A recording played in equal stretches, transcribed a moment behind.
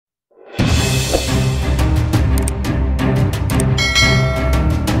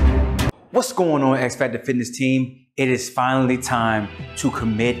What's going on, X Factor Fitness team? It is finally time to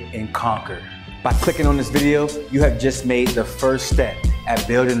commit and conquer. By clicking on this video, you have just made the first step at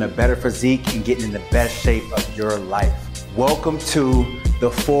building a better physique and getting in the best shape of your life. Welcome to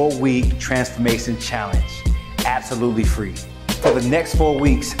the 4-week transformation challenge, absolutely free. For the next 4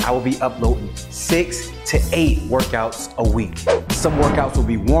 weeks, I will be uploading 6 to 8 workouts a week. Some workouts will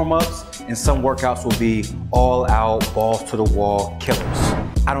be warm-ups and some workouts will be all-out, balls-to-the-wall killers.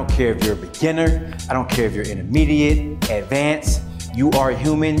 I don't care if you're a beginner, I don't care if you're intermediate, advanced, you are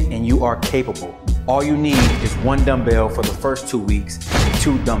human and you are capable. All you need is 1 dumbbell for the first 2 weeks and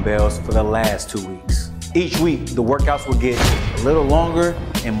 2 dumbbells for the last 2 weeks. Each week, the workouts will get a little longer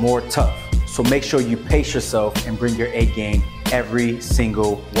and more tough. So make sure you pace yourself and bring your A game every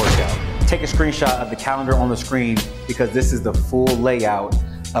single workout. Take a screenshot of the calendar on the screen because this is the full layout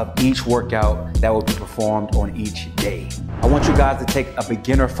of each workout that will be performed on each day. I want you guys to take a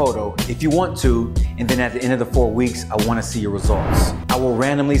beginner photo if you want to, and then at the end of the 4 weeks, I want to see your results. I will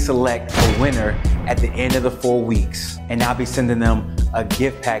randomly select a winner at the end of the 4 weeks, and I'll be sending them a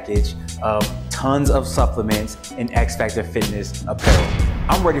gift package of tons of supplements and X Factor Fitness apparel.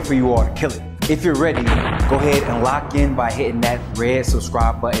 I'm ready for you all to kill it. If you're ready, go ahead and lock in by hitting that red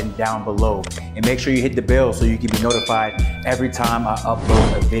subscribe button down below. And make sure you hit the bell so you can be notified every time I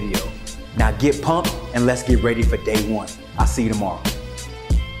upload a video. Now get pumped and let's get ready for day 1. I'll see you tomorrow.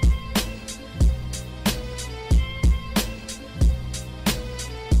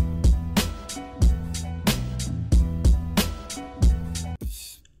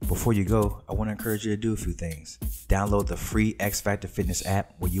 Before you go, I want to encourage you to do a few things. Download the free X Factor Fitness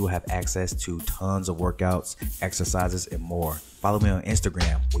app where you will have access to tons of workouts, exercises, and more. Follow me on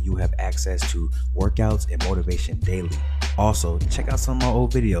Instagram where you have access to workouts and motivation daily. Also, check out some of my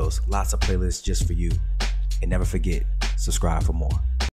old videos, lots of playlists just for you. And never forget, subscribe for more.